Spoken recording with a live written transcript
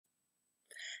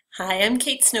Hi, I'm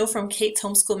Kate Snow from Kate's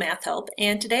Homeschool Math Help,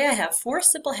 and today I have 4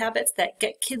 simple habits that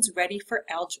get kids ready for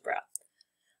algebra.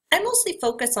 I mostly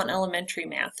focus on elementary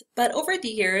math, but over the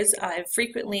years I've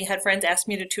frequently had friends ask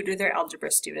me to tutor their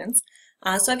algebra students,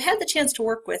 so I've had the chance to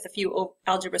work with a few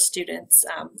algebra students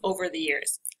over the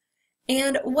years.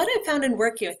 And what I've found in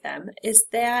working with them is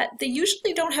that they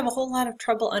usually don't have a whole lot of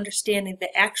trouble understanding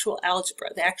the actual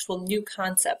algebra, the actual new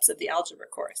concepts of the algebra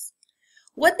course.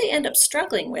 What they end up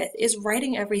struggling with is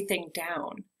writing everything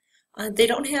down. They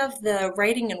don't have the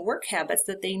writing and work habits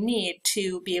that they need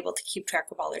to be able to keep track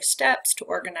of all their steps, to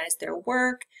organize their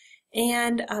work.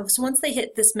 And so once they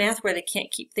hit this math where they can't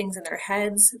keep things in their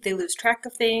heads, they lose track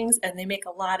of things and they make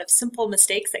a lot of simple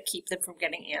mistakes that keep them from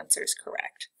getting answers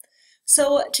correct.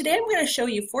 So today I'm going to show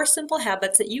you 4 simple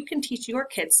habits that you can teach your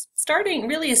kids, starting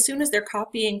really as soon as they're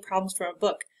copying problems from a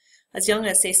book, as young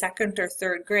as say 2nd or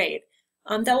 3rd grade.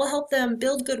 That will help them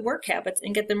build good work habits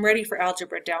and get them ready for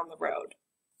algebra down the road.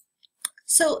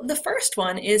 So the first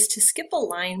one is to skip a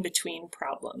line between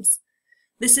problems.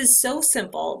 This is so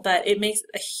simple, but it makes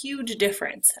a huge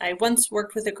difference. I once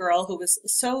worked with a girl who was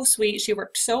so sweet. She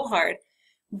worked so hard,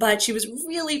 but she was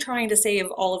really trying to save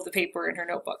all of the paper in her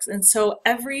notebooks. And so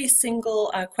every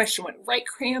single question went right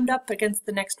crammed up against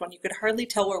the next one. You could hardly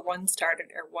tell where one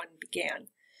started or one began.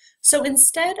 So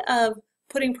instead of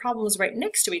putting problems right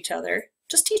next to each other,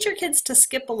 just teach your kids to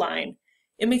skip a line.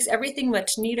 It makes everything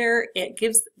much neater. It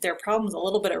gives their problems a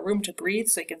little bit of room to breathe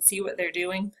so they can see what they're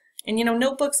doing. And you know,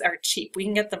 notebooks are cheap. We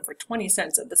can get them for 20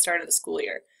 cents at the start of the school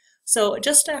year. So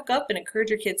just stock up and encourage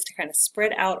your kids to kind of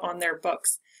spread out on their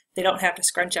books. They don't have to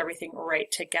scrunch everything right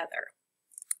together.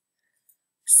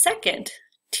 Second,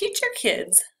 teach your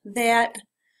kids that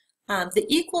the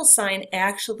equal sign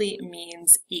actually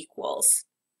means equals.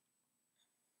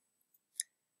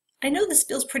 I know this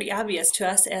feels pretty obvious to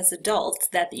us as adults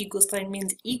that the equal sign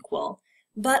means equal,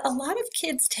 but a lot of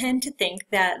kids tend to think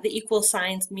that the equal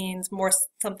signs means more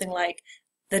something like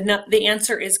the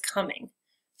answer is coming.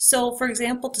 So for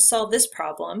example, to solve this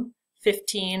problem,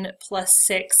 15 plus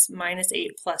 6 minus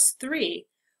 8 plus 3,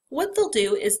 what they'll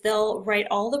do is they'll write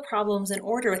all the problems in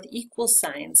order with equal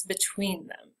signs between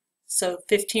them. So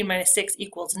 15 minus 6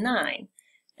 equals 9,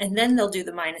 and then they'll do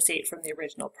the minus 8 from the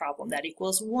original problem, that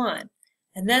equals 1.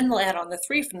 And then they'll add on the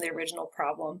 3 from the original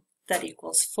problem, that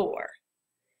equals 4.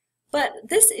 But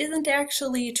this isn't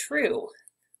actually true.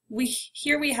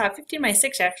 Here we have 15 minus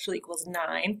 6 actually equals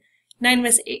 9. 9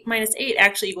 minus 8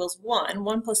 actually equals 1.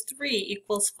 1 plus 3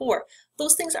 equals 4.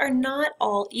 Those things are not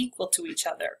all equal to each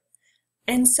other.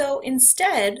 And so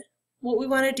instead, what we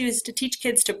want to do is to teach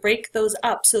kids to break those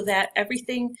up so that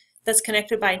everything that's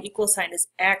connected by an equal sign is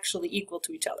actually equal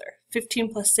to each other.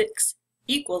 15 plus 6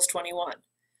 equals 21.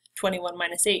 21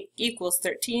 minus 8 equals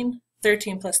 13.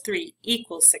 13 plus 3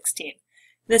 equals 16.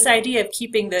 This idea of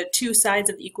keeping the two sides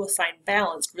of the equal sign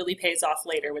balanced really pays off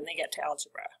later when they get to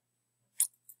algebra.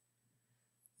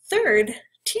 Third,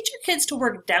 teach your kids to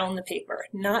work down the paper,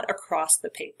 not across the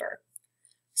paper.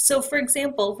 So for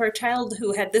example, for a child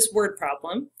who had this word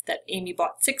problem, that Amy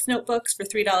bought 6 notebooks for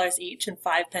 $3 each and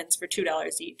 5 pens for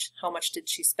 $2 each, how much did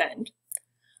she spend?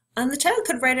 The child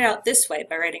could write it out this way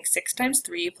by writing 6 times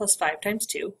 3 plus 5 times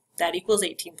 2. That equals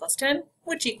 18 plus 10,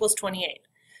 which equals 28.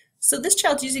 So this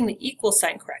child's using the equal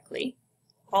sign correctly.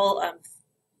 All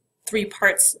 3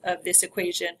 parts of this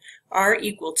equation are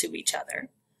equal to each other.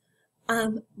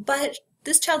 But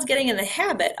this child's getting in the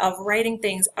habit of writing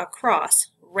things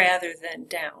across rather than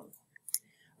down.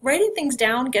 Writing things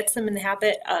down gets them in the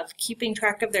habit of keeping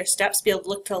track of their steps, be able to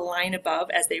look to the line above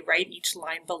as they write each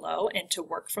line below and to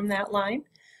work from that line.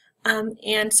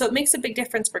 And so it makes a big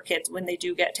difference for kids when they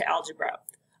do get to algebra.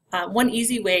 One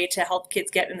easy way to help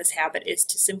kids get in this habit is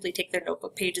to simply take their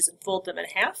notebook pages and fold them in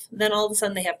half. Then all of a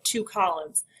sudden they have 2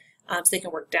 columns. So they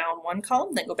can work down one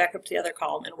column, then go back up to the other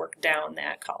column and work down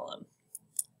that column.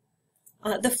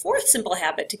 The 4th simple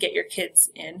habit to get your kids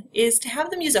in is to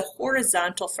have them use a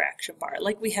horizontal fraction bar,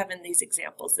 like we have in these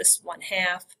examples, this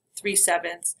 1/2,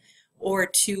 3/7, or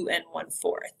 2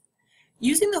 1/4.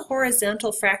 Using the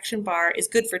horizontal fraction bar is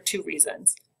good for 2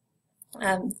 reasons.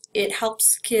 It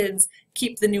helps kids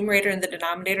keep the numerator and the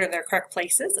denominator in their correct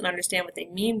places and understand what they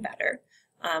mean better.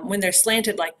 When they're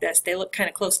slanted like this, they look kind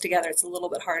of close together. It's a little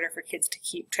bit harder for kids to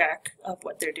keep track of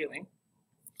what they're doing.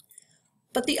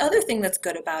 But the other thing that's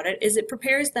good about it is it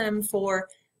prepares them for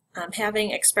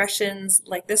having expressions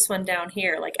like this one down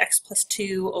here, like x plus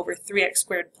 2 over 3x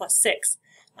squared plus 6.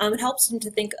 It helps them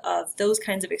to think of those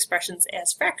kinds of expressions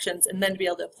as fractions and then to be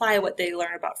able to apply what they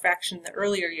learn about fraction in the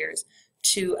earlier years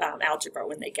to algebra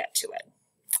when they get to it.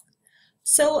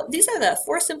 So these are the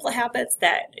 4 simple habits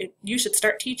that you should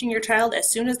start teaching your child as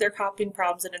soon as they're copying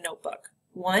problems in a notebook.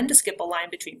 1, to skip a line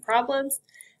between problems.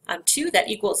 2, that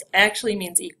equals actually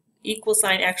means equal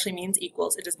sign actually means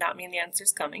equals. It does not mean the answer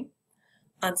is coming.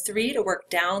 3, to work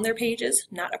down their pages,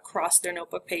 not across their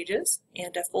notebook pages,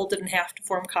 and to fold it in half to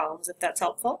form columns if that's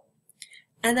helpful.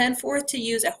 And then 4th, to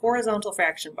use a horizontal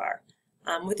fraction bar.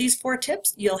 With these 4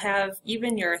 tips, you'll have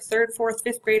even your 3rd, 4th,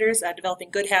 5th graders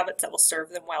developing good habits that will serve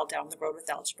them well down the road with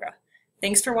algebra.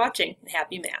 Thanks for watching, and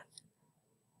happy math!